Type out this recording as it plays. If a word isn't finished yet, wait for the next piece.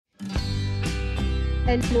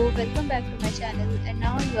Hello, welcome back to my channel, and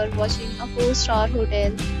now you are watching a 4-star hotel.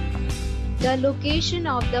 The location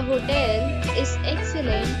of the hotel is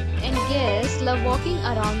excellent and guests love walking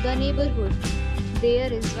around the neighborhood.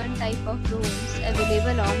 There is one type of rooms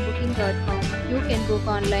available on booking.com. You can book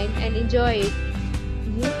online and enjoy it.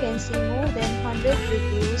 You can see more than 100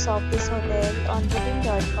 reviews of this hotel on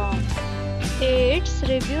booking.com. Its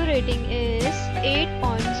review rating is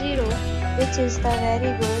 8.0, which is the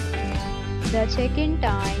very good. The check-in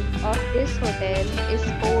time of this hotel is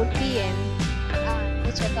 4 p.m. and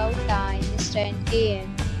the checkout time is 10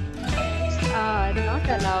 a.m. Pets are not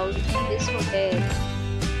allowed in this hotel.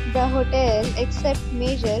 The hotel accepts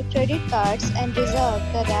major credit cards and reserves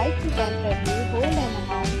the right to temporarily hold an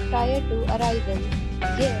amount prior to arrival.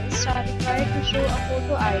 Guests are required to show a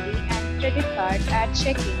photo ID and credit card at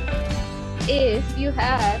check-in. If you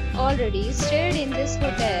have already stayed in this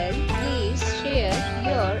hotel, please share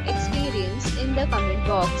your experience in the comment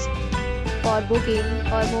box. For booking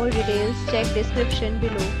or more details, check description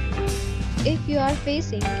below. If you are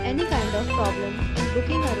facing any kind of problem in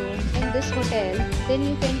booking a room in this hotel, then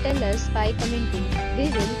you can tell us by commenting. We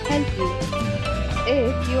will help you.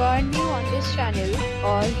 If you are new on this channel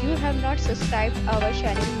or you have not subscribed our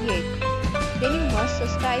channel yet, then you must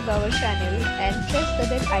subscribe our channel and press the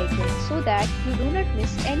bell icon so that you do not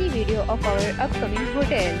miss any video of our upcoming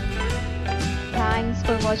hotel. Thanks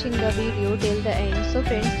for watching the video till the end. So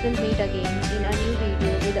friends, will meet again in a new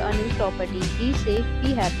video with a new property. Be safe,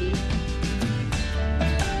 be happy.